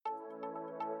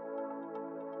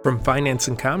From Finance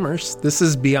and Commerce, this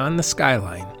is Beyond the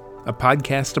Skyline, a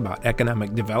podcast about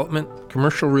economic development,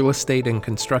 commercial real estate, and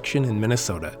construction in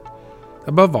Minnesota.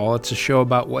 Above all, it's a show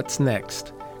about what's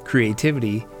next,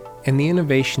 creativity, and the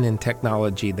innovation and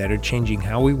technology that are changing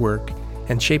how we work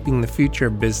and shaping the future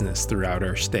of business throughout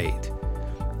our state.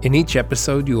 In each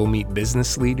episode, you will meet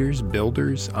business leaders,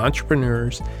 builders,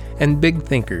 entrepreneurs, and big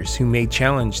thinkers who may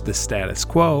challenge the status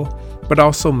quo, but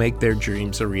also make their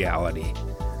dreams a reality.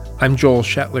 I'm Joel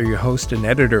Shetler, your host and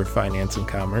editor of Finance and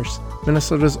Commerce,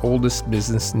 Minnesota's oldest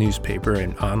business newspaper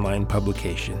and online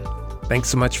publication. Thanks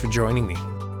so much for joining me.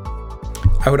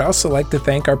 I would also like to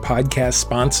thank our podcast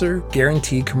sponsor,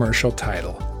 Guarantee Commercial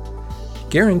Title.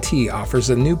 Guarantee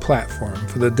offers a new platform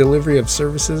for the delivery of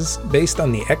services based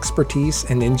on the expertise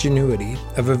and ingenuity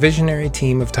of a visionary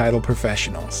team of title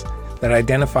professionals that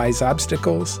identifies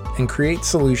obstacles and creates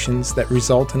solutions that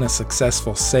result in a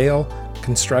successful sale,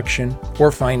 construction,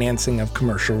 or financing of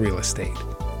commercial real estate.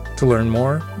 To learn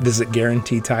more, visit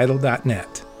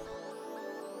guaranteetitle.net.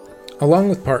 Along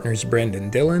with partners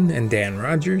Brendan Dillon and Dan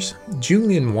Rogers,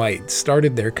 Julian White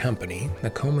started their company,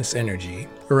 Nokomis Energy,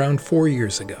 around 4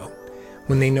 years ago,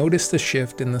 when they noticed a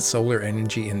shift in the solar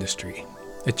energy industry,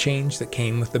 a change that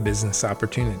came with the business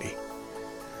opportunity.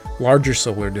 Larger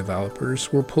solar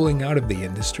developers were pulling out of the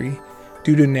industry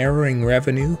due to narrowing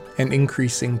revenue and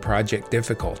increasing project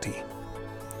difficulty.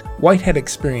 White had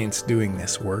experience doing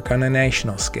this work on a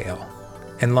national scale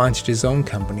and launched his own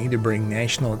company to bring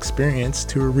national experience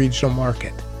to a regional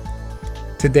market.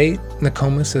 To date,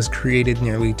 Nokomis has created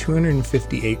nearly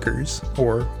 250 acres,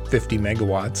 or 50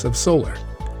 megawatts, of solar.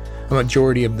 A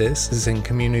majority of this is in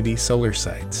community solar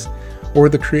sites, or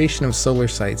the creation of solar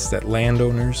sites that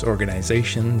landowners,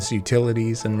 organizations,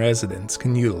 utilities, and residents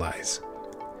can utilize.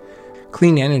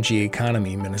 Clean Energy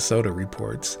Economy Minnesota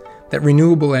reports that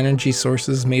renewable energy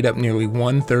sources made up nearly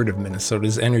 1/3 of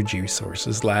Minnesota's energy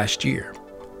resources last year.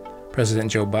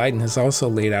 President Joe Biden has also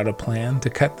laid out a plan to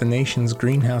cut the nation's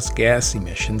greenhouse gas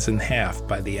emissions in half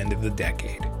by the end of the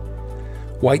decade.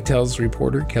 White tells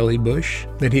reporter Kelly Bush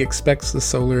that he expects the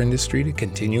solar industry to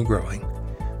continue growing.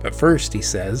 But first, he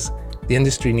says, the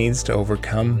industry needs to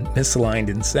overcome misaligned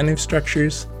incentive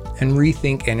structures and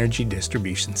rethink energy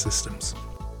distribution systems.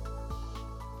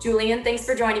 Julian, thanks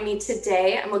for joining me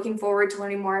today. I'm looking forward to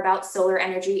learning more about solar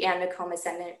energy and Nokomis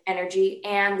Energy.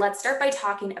 And let's start by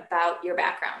talking about your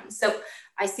background. So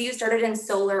I see you started in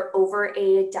solar over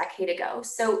a decade ago.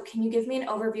 So can you give me an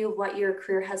overview of what your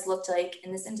career has looked like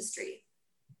in this industry?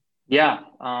 Yeah,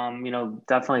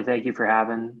 definitely thank you for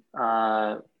having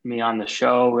me on the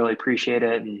show. Really appreciate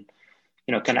it. And,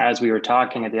 kind of as we were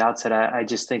talking at the outset, I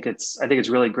just think it's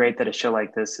really great that a show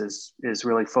like this is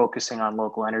really focusing on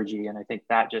local energy. And I think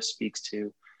that just speaks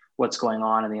to what's going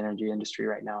on in the energy industry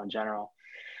right now in general.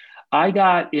 I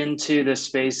got into this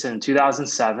space in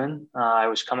 2007. I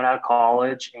was coming out of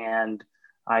college and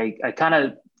I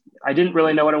didn't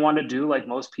really know what I wanted to do like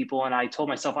most people. And I told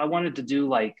myself I wanted to do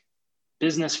like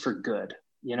business for good.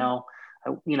 A lot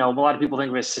of people think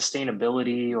of it as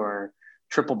sustainability or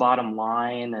triple bottom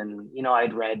line. And,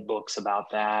 I'd read books about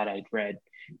that. I'd read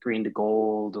Green to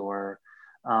Gold or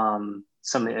some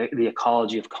of the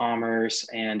ecology of commerce.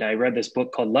 And I read this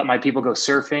book called Let My People Go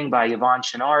Surfing by Yvon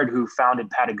Chouinard, who founded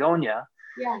Patagonia.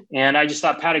 Yeah. And I just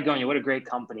thought, Patagonia, what a great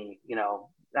company.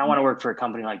 I want to work for a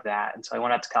company like that. And so I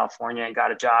went out to California and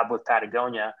got a job with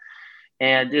Patagonia.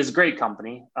 And it's a great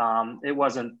company. It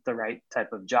wasn't the right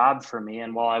type of job for me.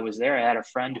 And while I was there, I had a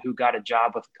friend who got a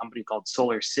job with a company called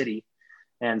Solar City.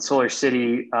 And Solar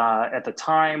City at the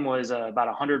time was about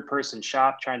a 100-person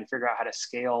shop trying to figure out how to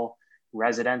scale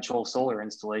residential solar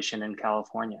installation in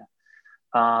California.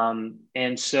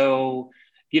 And so,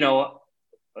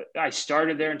 I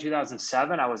started there in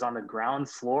 2007. I was on the ground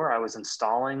floor. I was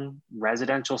installing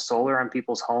residential solar on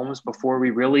people's homes before we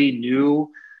really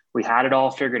knew we had it all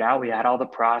figured out. We had all the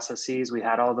processes, we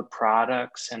had all the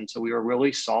products. And so we were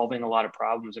really solving a lot of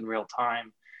problems in real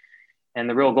time. And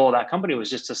the real goal of that company was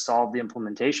just to solve the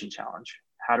implementation challenge.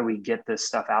 How do we get this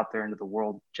stuff out there into the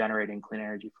world, generating clean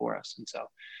energy for us? And so,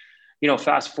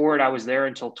 fast forward, I was there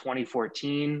until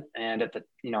 2014. And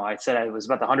I said I was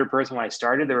about the 100-person when I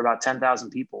started. There were about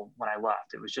 10,000 people when I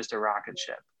left. It was just a rocket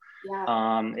ship.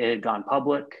 Yeah. It had gone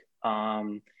public.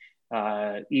 Elon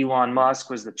Musk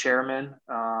was the chairman.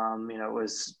 It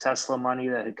was Tesla money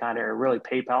that had really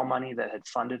PayPal money that had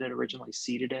funded it, originally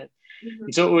seeded it. Mm-hmm.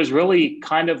 And so it was really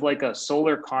kind of like a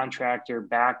solar contractor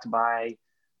backed by,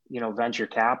 venture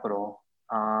capital.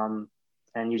 And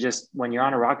when you're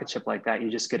on a rocket ship like that, you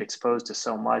just get exposed to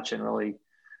so much and really,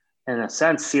 in a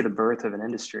sense, see the birth of an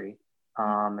industry.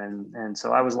 And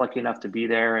so I was lucky enough to be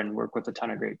there and work with a ton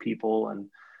of great people. And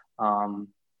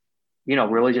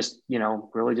really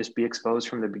just be exposed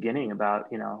from the beginning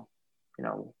about,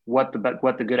 what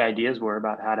the good ideas were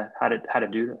about how to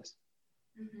do this.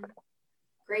 Mm-hmm.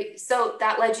 Great. So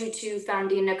that led you to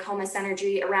founding Nokomis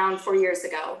Energy around 4 years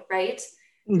ago, right?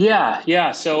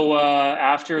 Yeah. So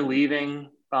after leaving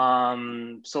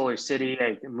Solar City,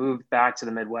 I moved back to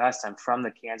the Midwest. I'm from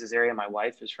the Kansas area. My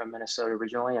wife is from Minnesota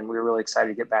originally, and we were really excited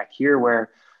to get back here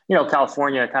where,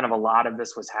 California, kind of a lot of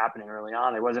this was happening early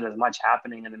on. There wasn't as much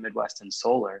happening in the Midwest in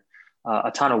solar.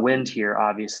 A ton of wind here,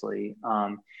 obviously.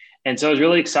 And so I was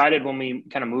really excited when we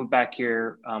kind of moved back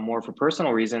here more for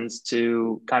personal reasons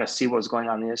to kind of see what was going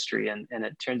on in the industry. And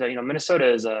it turns out,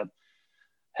 Minnesota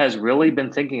has really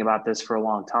been thinking about this for a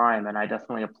long time. And I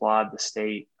definitely applaud the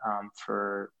state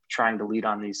for trying to lead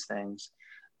on these things.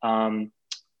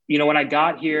 When I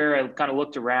got here, I kind of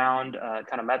looked around,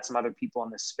 kind of met some other people in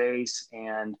this space.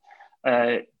 And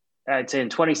I'd say in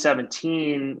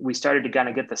 2017, we started to kind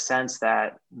of get the sense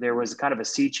that there was kind of a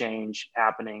sea change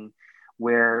happening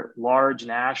where large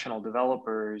national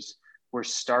developers were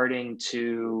starting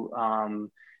to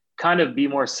kind of be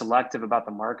more selective about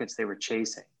the markets they were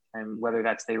chasing. And whether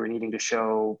that's they were needing to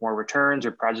show more returns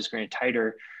or projects getting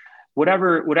tighter,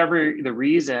 whatever the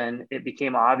reason, it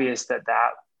became obvious that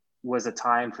was a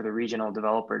time for the regional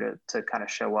developer to kind of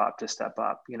show up, to step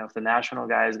up. If the national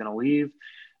guy is going to leave,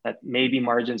 that maybe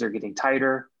margins are getting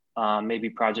tighter, maybe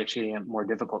projects are getting more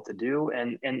difficult to do.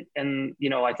 And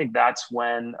I think that's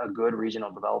when a good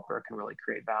regional developer can really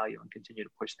create value and continue to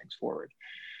push things forward.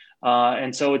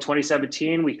 And so in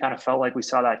 2017, we kind of felt like we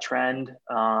saw that trend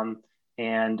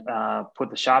and put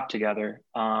the shop together.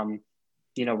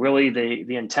 Really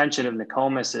the intention of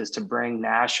Nokomis is to bring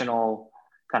national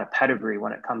kind of pedigree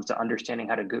when it comes to understanding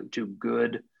how to do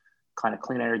good kind of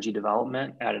clean energy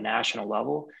development at a national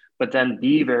level, but then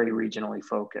be very regionally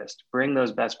focused, bring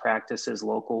those best practices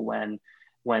local when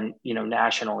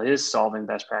national is solving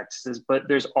best practices. But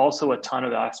there's also a ton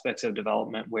of aspects of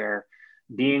development where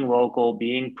being local,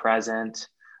 being present,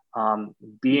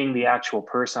 being the actual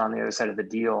person on the other side of the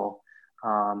deal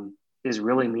is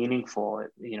really meaningful,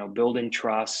 building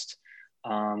trust.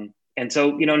 And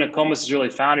so, Nokomis is really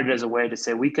founded as a way to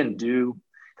say we can do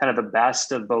kind of the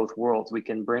best of both worlds. We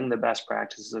can bring the best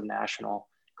practices of national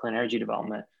clean energy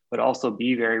development, but also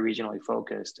be very regionally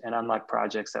focused and unlock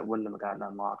projects that wouldn't have gotten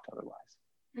unlocked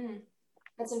otherwise.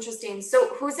 That's interesting.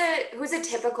 So who's a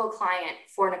typical client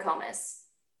for Nokomis?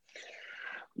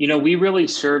 We really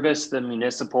service the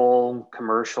municipal,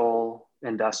 commercial,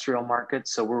 industrial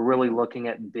markets. So we're really looking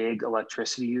at big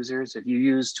electricity users. If you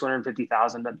use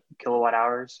 250,000 kilowatt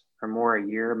hours or more a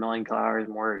year, 1 million kilowatt hours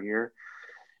more a year,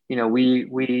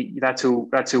 that's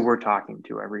who we're talking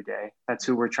to every day. That's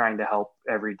who we're trying to help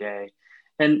every day.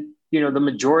 And, the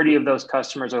majority of those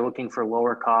customers are looking for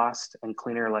lower cost and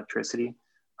cleaner electricity.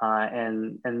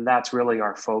 And that's really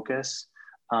our focus.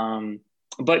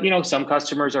 But, some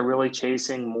customers are really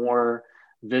chasing more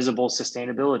visible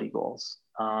sustainability goals.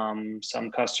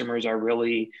 Some customers are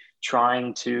really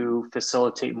trying to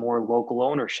facilitate more local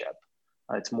ownership.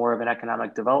 It's more of an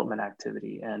economic development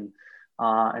activity. And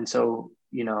so,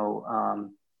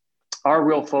 our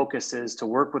real focus is to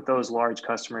work with those large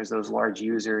customers, those large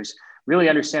users, really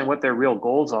understand what their real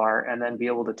goals are, and then be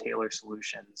able to tailor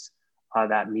solutions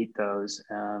that meet those,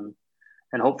 and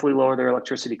hopefully lower their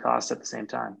electricity costs at the same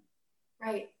time.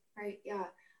 Right, yeah.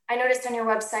 I noticed on your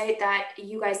website that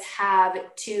you guys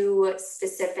have 2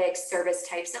 specific service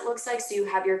types, it looks like. So you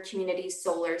have your community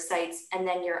solar sites and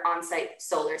then your on-site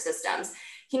solar systems.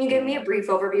 Can you give me a brief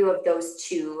overview of those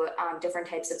 2 different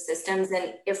types of systems?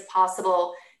 And if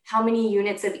possible, how many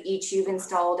units of each you've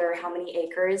installed or how many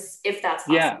acres, if that's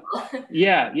possible?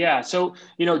 Yeah. So,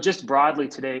 just broadly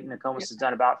today, Nokomis has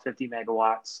done about 50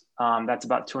 megawatts. That's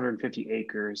about 250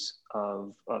 acres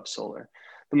of solar.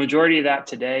 The majority of that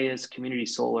today is community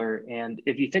solar. And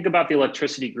if you think about the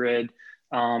electricity grid,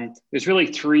 there's really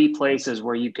 3 places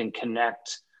where you can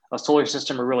connect a solar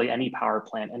system or really any power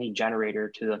plant, any generator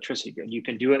to the electricity grid. You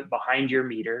can do it behind your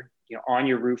meter, on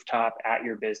your rooftop at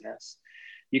your business.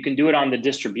 You can do it on the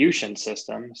distribution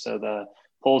system. So the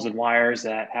poles and wires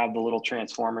that have the little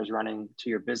transformers running to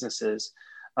your businesses.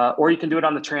 Or you can do it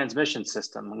on the transmission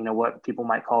system, what people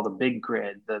might call the big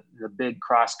grid, the big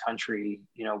cross-country,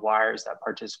 wires that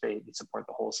participate and support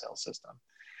the wholesale system.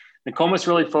 Nokomis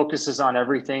really focuses on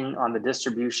everything on the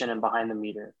distribution and behind the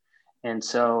meter. And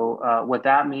so what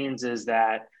that means is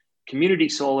that community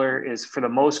solar is, for the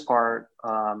most part,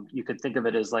 you could think of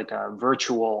it as like a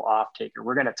virtual off-taker.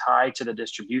 We're going to tie to the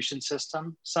distribution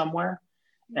system somewhere,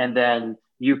 and then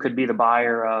you could be the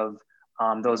buyer of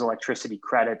those electricity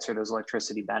credits or those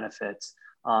electricity benefits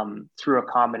through a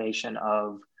combination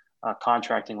of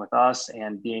contracting with us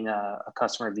and being a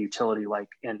customer of the utility, like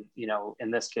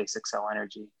in this case, Xcel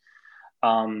Energy.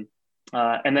 And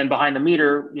then behind the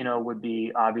meter, would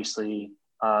be obviously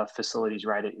facilities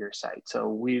right at your site. So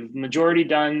we've majority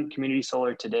done community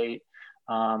solar to date,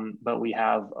 but we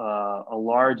have a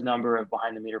large number of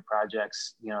behind the meter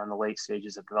projects, in the late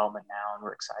stages of development now, and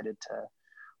we're excited to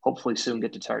hopefully soon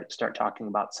get to start talking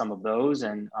about some of those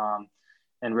and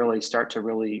really start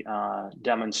to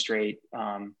demonstrate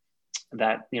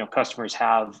that customers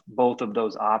have both of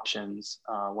those options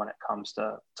when it comes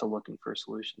to looking for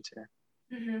solutions here.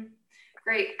 Mm-hmm.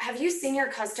 Great. Have you seen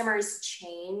your customers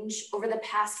change over the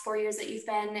past 4 years that you've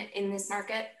been in this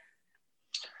market?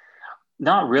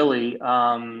 Not really.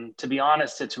 To be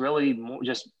honest, it's really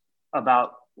just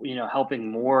about,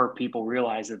 helping more people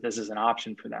realize that this is an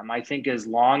option for them. I think as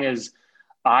long as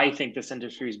this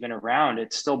industry has been around,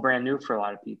 it's still brand new for a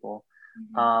lot of people.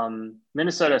 Mm-hmm.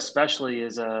 Minnesota especially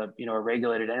is a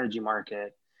regulated energy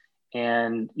market.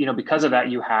 And, because of that,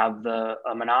 you have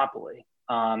a monopoly.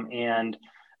 And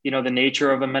the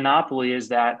nature of a monopoly is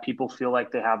that people feel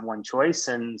like they have one choice.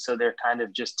 And so they're kind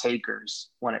of just takers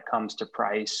when it comes to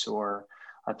price or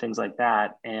things like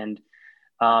that. And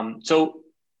so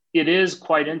it is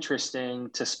quite interesting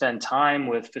to spend time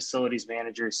with facilities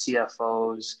managers,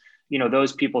 CFOs,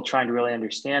 those people trying to really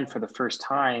understand for the first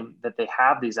time that they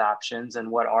have these options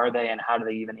and what are they and how do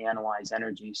they even analyze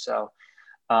energy. So,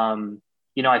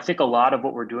 I think a lot of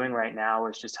what we're doing right now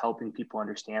is just helping people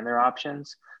understand their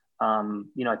options.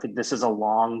 I think this is a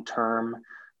long-term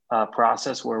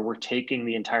process where we're taking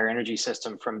the entire energy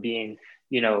system from being,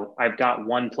 I've got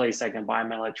one place I can buy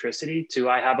my electricity to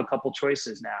I have a couple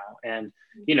choices now. And,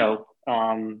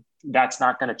 that's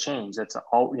not going to change. That's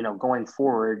all, going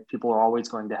forward, people are always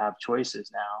going to have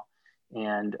choices now.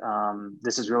 And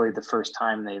this is really the first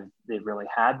time they've really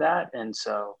had that. And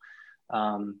so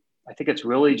I think it's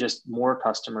really just more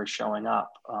customers showing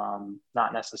up,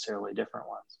 not necessarily different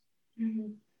ones.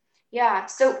 Mm-hmm. Yeah.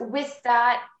 So with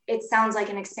that, it sounds like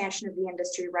an expansion of the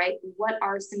industry, right? What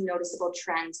are some noticeable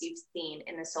trends you've seen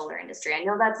in the solar industry? I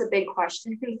know that's a big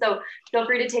question, so feel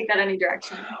free to take that any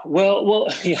direction. Well,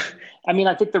 yeah. I mean,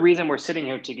 I think the reason we're sitting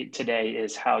here today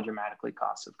is how dramatically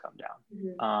costs have come down.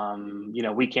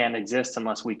 Mm-hmm. We can't exist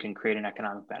unless we can create an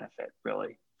economic benefit,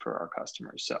 really, for our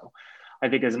customers. So I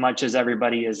think as much as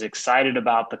everybody is excited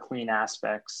about the clean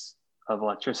aspects of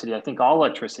electricity, I think all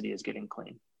electricity is getting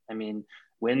clean. I mean,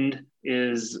 wind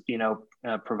is,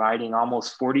 providing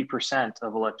almost 40%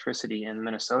 of electricity in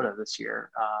Minnesota this year,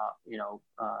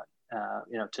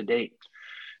 to date.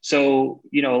 So,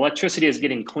 electricity is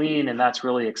getting clean, and that's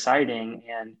really exciting.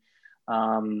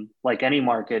 And like any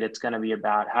market, it's going to be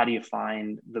about how do you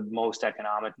find the most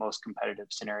economic, most competitive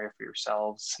scenario for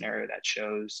yourselves, scenario that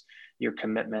shows your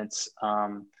commitments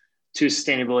to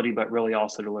sustainability, but really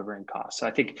also delivering costs. So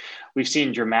I think we've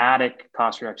seen dramatic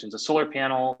cost reductions. A solar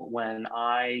panel, when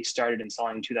I started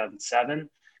installing in 2007,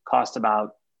 cost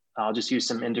about, I'll just use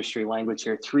some industry language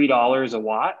here, $3 a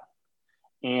watt.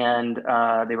 And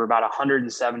they were about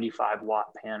 175 watt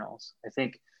panels. I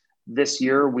think this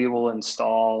year we will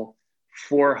install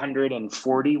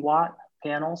 440 watt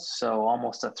panels. So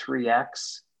almost a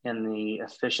 3X in the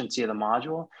efficiency of the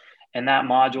module. And that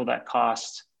module that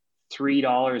costs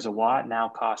 $3 a watt now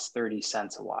costs 30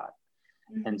 cents a watt.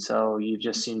 Mm-hmm. And so you've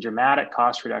just seen dramatic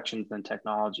cost reductions in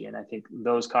technology. And I think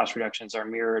those cost reductions are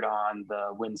mirrored on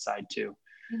the wind side too.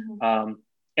 Mm-hmm.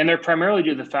 And they're primarily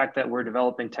due to the fact that we're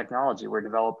developing technology. We're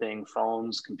developing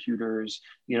phones, computers,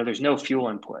 there's no fuel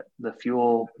input.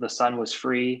 The sun was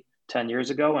free 10 years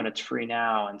ago and it's free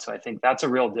now. And so I think that's a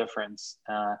real difference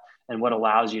and what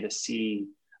allows you to see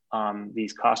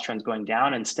these cost trends going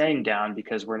down and staying down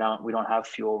because we don't have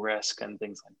fuel risk and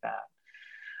things like that.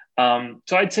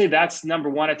 So I'd say that's number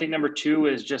one. I think number two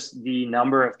is just the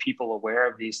number of people aware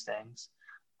of these things.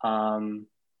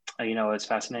 It's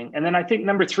fascinating. And then I think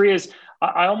number three is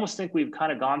I almost think we've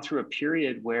kind of gone through a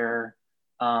period where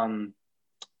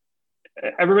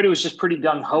everybody was just pretty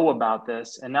gung-ho about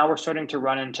this. And now we're starting to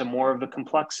run into more of the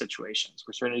complex situations.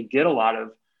 We're starting to get a lot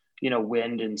of,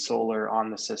 wind and solar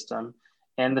on the system.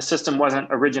 And the system wasn't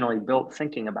originally built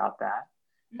thinking about that.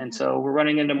 Mm-hmm. And so we're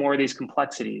running into more of these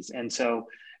complexities. And so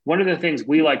one of the things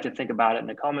we like to think about at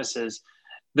Nokomis is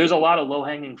there's a lot of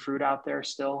low-hanging fruit out there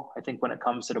still, I think, when it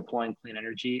comes to deploying clean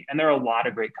energy. And there are a lot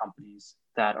of great companies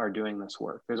that are doing this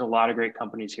work. There's a lot of great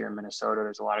companies here in Minnesota.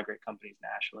 There's a lot of great companies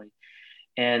nationally.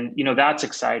 And, that's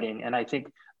exciting. And I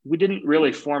think we didn't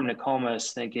really form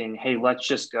Nokomis thinking, hey, let's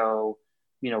just go,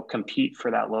 compete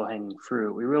for that low-hanging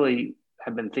fruit. We really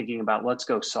have been thinking about let's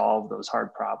go solve those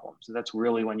hard problems. And that's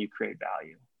really when you create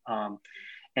value.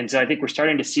 And so I think we're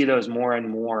starting to see those more and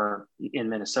more in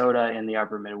Minnesota, in the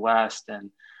upper Midwest. And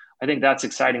I think that's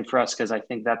exciting for us because I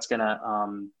think that's going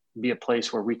to be a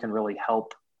place where we can really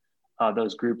help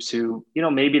those groups who,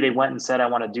 maybe they went and said, I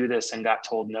want to do this and got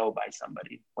told no by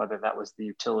somebody, whether that was the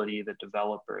utility, the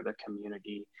developer, the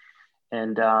community.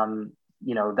 And,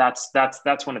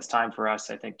 that's when it's time for us,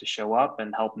 I think, to show up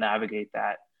and help navigate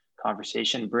that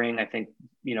conversation, bring, I think,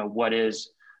 what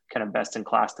is kind of best in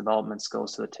class development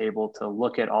skills to the table to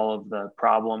look at all of the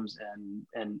problems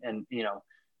and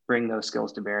bring those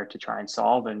skills to bear to try and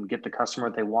solve and get the customer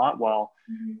what they want while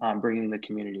bringing the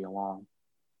community along.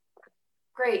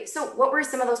 Great. So what were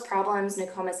some of those problems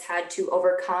Nokomis had to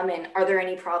overcome, and are there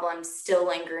any problems still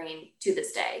lingering to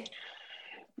this day?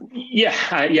 Yeah.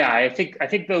 I think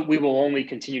that we will only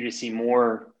continue to see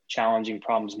more challenging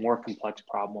problems, more complex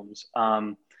problems.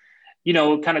 Kind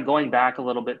of going back a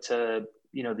little bit to,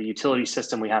 the utility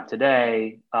system we have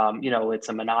today, it's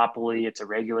a monopoly, it's a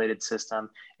regulated system,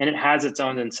 and it has its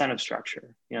own incentive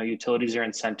structure. Utilities are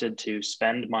incented to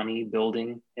spend money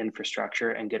building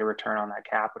infrastructure and get a return on that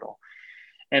capital.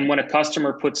 And when a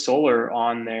customer puts solar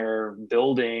on their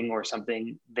building or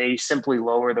something, they simply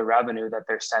lower the revenue that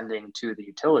they're sending to the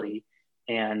utility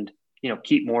and,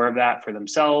 keep more of that for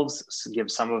themselves,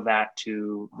 give some of that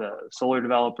to the solar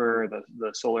developer,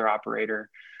 the solar operator.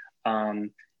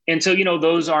 And so,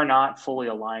 those are not fully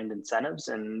aligned incentives,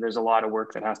 and there's a lot of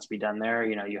work that has to be done there.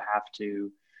 You have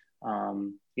to,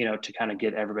 to kind of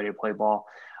get everybody to play ball.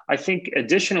 I think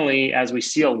additionally, as we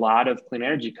see a lot of clean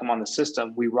energy come on the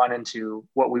system, we run into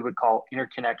what we would call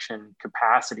interconnection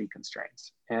capacity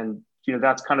constraints. And,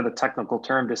 that's kind of the technical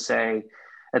term to say,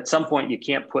 at some point, you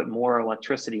can't put more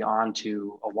electricity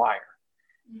onto a wire.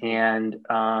 And,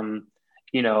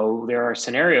 there are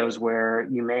scenarios where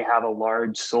you may have a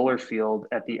large solar field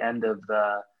at the end of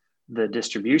the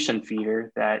distribution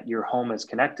feeder that your home is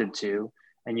connected to.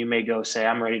 And you may go say,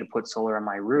 I'm ready to put solar on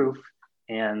my roof.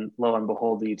 And lo and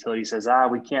behold, the utility says,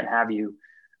 we can't have you,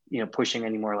 pushing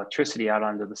any more electricity out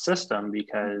onto the system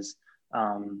because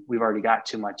we've already got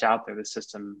too much out there. The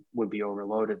system would be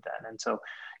overloaded then. And so,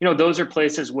 those are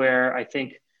places where I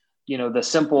think,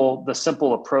 the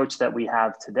simple approach that we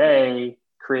have today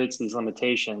creates these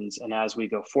limitations. And as we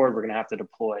go forward, we're going to have to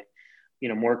deploy,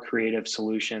 more creative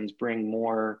solutions, bring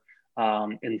more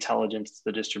intelligence to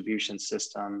the distribution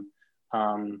system,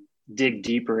 dig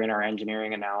deeper in our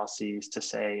engineering analyses to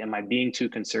say, am I being too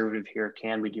conservative here?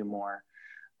 Can we do more?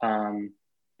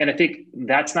 And I think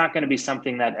that's not going to be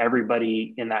something that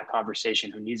everybody in that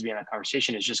conversation who needs to be in that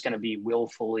conversation is just going to be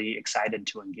willfully excited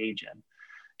to engage in.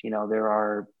 There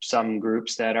are some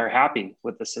groups that are happy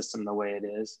with the system the way it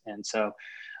is. And so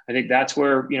I think that's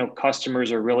where,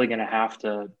 customers are really going to have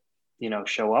to,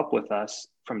 show up with us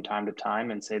from time to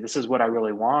time and say, this is what I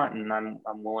really want. And I'm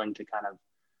willing to kind of,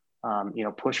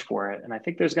 push for it. And I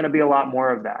think there's going to be a lot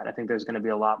more of that. I think there's going to be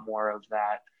a lot more of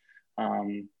that. How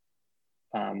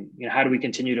do we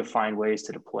continue to find ways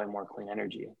to deploy more clean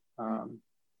energy?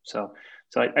 So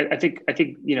I think,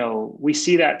 we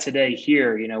see that today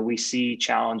here, we see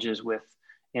challenges with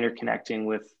interconnecting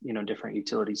with, different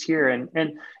utilities here. And,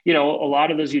 a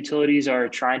lot of those utilities are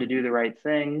trying to do the right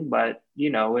thing, but,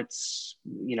 it's,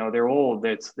 they're old.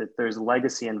 There's a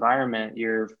legacy environment.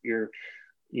 You're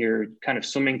kind of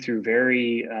swimming through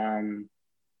very,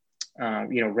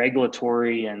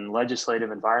 regulatory and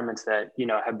legislative environments that,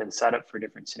 have been set up for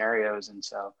different scenarios. And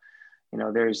so,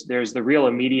 there's the real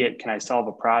immediate, can I solve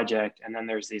a project? And then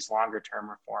there's these longer term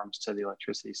reforms to the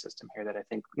electricity system here that I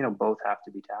think, both have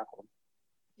to be tackled.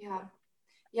 Yeah.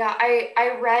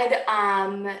 I read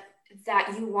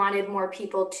that you wanted more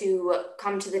people to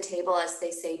come to the table, as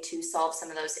they say, to solve some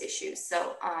of those issues.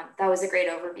 So that was a great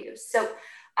overview. So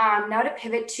now to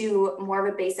pivot to more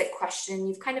of a basic question,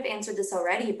 you've kind of answered this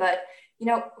already, but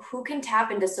who can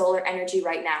tap into solar energy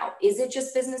right now? Is it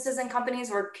just businesses and companies,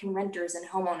 or can renters and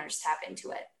homeowners tap into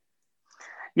it?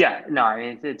 Yeah, no, I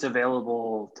mean, it's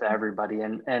available to everybody.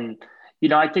 And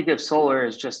I think of solar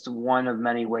as just one of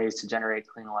many ways to generate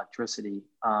clean electricity.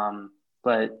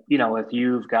 But, if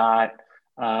you've got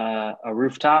a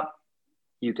rooftop,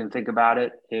 you can think about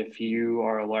it. If you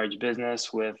are a large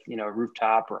business with, a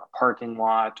rooftop or a parking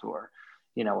lot or,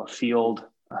 a field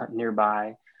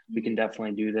nearby, we can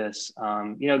definitely do this.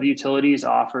 The utilities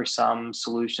offer some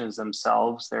solutions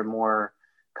themselves. They're more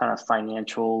kind of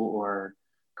financial or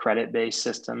credit-based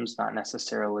systems, not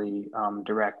necessarily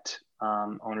direct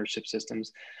ownership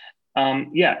systems.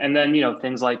 And then,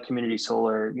 things like community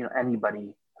solar,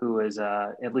 anybody who is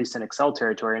at least in Xcel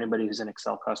territory, anybody who's an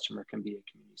Xcel customer can be a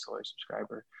community solar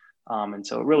subscriber. And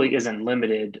so it really isn't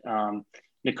limited.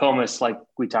 Nokomis, like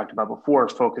we talked about before,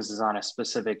 focuses on a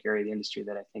specific area of the industry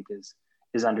that I think is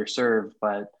underserved.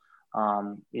 But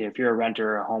if you're a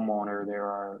renter or a homeowner, there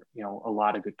are, a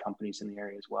lot of good companies in the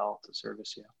area as well to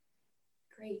service you.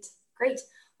 Great.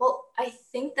 Well, I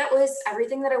think that was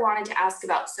everything that I wanted to ask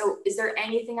about. So is there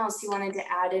anything else you wanted to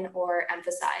add in or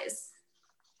emphasize?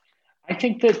 I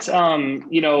think that, as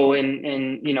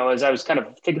I was kind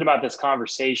of thinking about this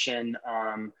conversation,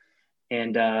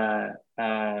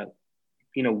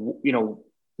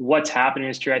 what's happening in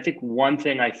history, I think one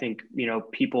thing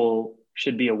people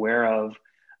should be aware of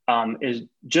is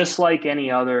just like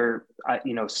any other,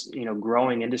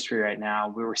 growing industry right now.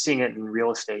 We were seeing it in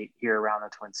real estate here around the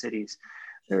Twin Cities.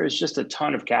 There is just a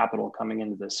ton of capital coming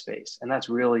into this space, and that's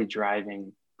really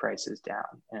driving prices down,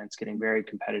 and it's getting very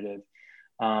competitive.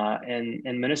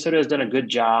 And Minnesota has done a good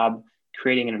job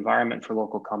creating an environment for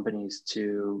local companies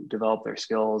to develop their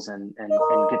skills and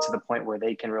get to the point where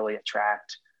they can really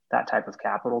attract that type of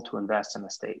capital to invest in the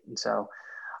state. And so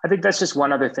I think that's just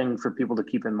one other thing for people to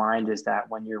keep in mind, is that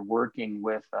when you're working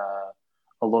with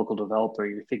a local developer,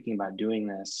 you're thinking about doing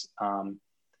this,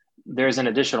 there's an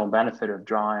additional benefit of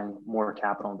drawing more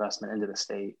capital investment into the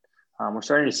state. We're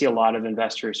starting to see a lot of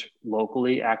investors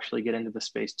locally actually get into the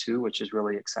space too, which is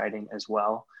really exciting as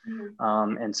well.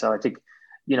 Mm-hmm. And so I think,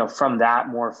 from that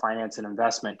more finance and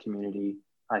investment community,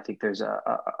 I think there's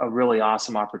a really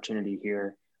awesome opportunity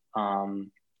here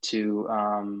to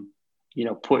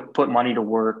put money to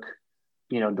work,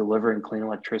 delivering clean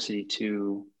electricity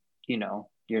to,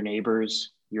 your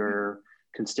neighbors, your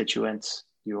constituents,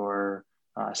 your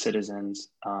citizens.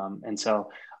 And so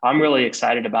I'm really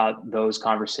excited about those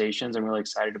conversations. I'm really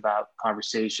excited about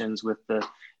conversations with the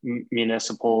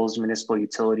municipal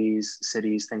utilities,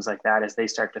 cities, things like that, as they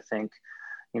start to think,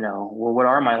 what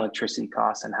are my electricity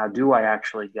costs and how do I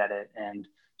actually get it? And,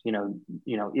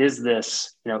 is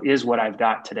this, is what I've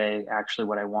got today actually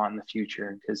what I want in the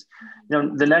future? Because,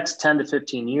 the next 10 to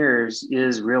 15 years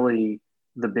is really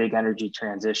the big energy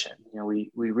transition.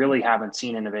 We really haven't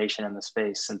seen innovation in the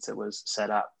space since it was set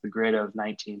up. The grid of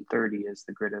 1930 is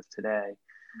the grid of today.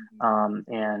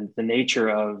 Mm-hmm. And the nature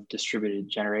of distributed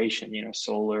generation,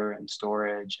 solar and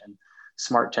storage and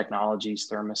smart technologies,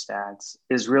 thermostats,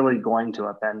 is really going to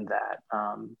upend that.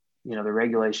 The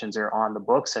regulations are on the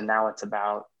books, and now it's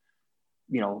about,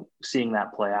 seeing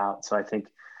that play out. So I think,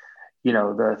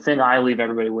 the thing I leave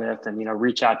everybody with, and,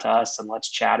 reach out to us and let's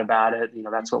chat about it.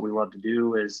 That's what we love to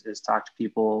do is talk to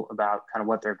people about kind of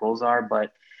what their goals are.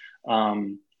 But,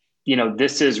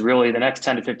 this is really the next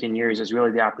 10 to 15 years is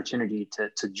really the opportunity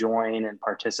to join and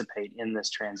participate in this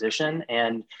transition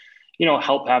and,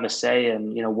 help have a say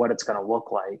in, what it's going to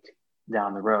look like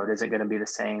down the road. Is it going to be the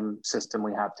same system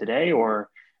we have today, or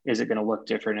is it going to look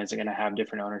different? Is it going to have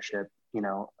different ownership?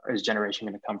 Is generation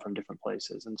going to come from different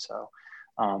places? And so,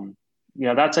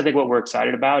 that's, I think, what we're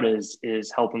excited about is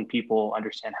helping people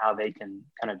understand how they can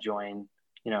kind of join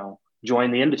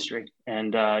the industry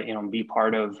and, be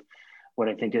part of what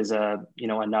I think is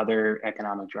another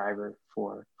economic driver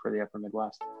for the Upper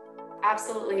Midwest.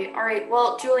 Absolutely. All right.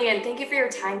 Well, Julian, thank you for your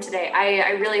time today.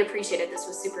 I really appreciate it. This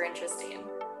was super interesting.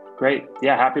 Great.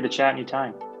 Yeah. Happy to chat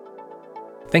anytime.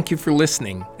 Thank you for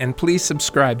listening, and please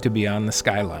subscribe to Beyond the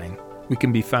Skyline. We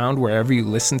can be found wherever you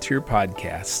listen to your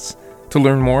podcasts. To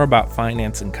learn more about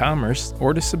finance and commerce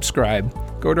or to subscribe,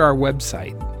 go to our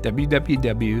website,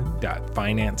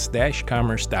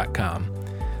 www.finance-commerce.com.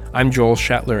 I'm Joel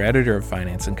Shetler, editor of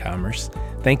Finance and Commerce.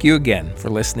 Thank you again for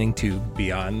listening to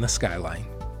Beyond the Skyline.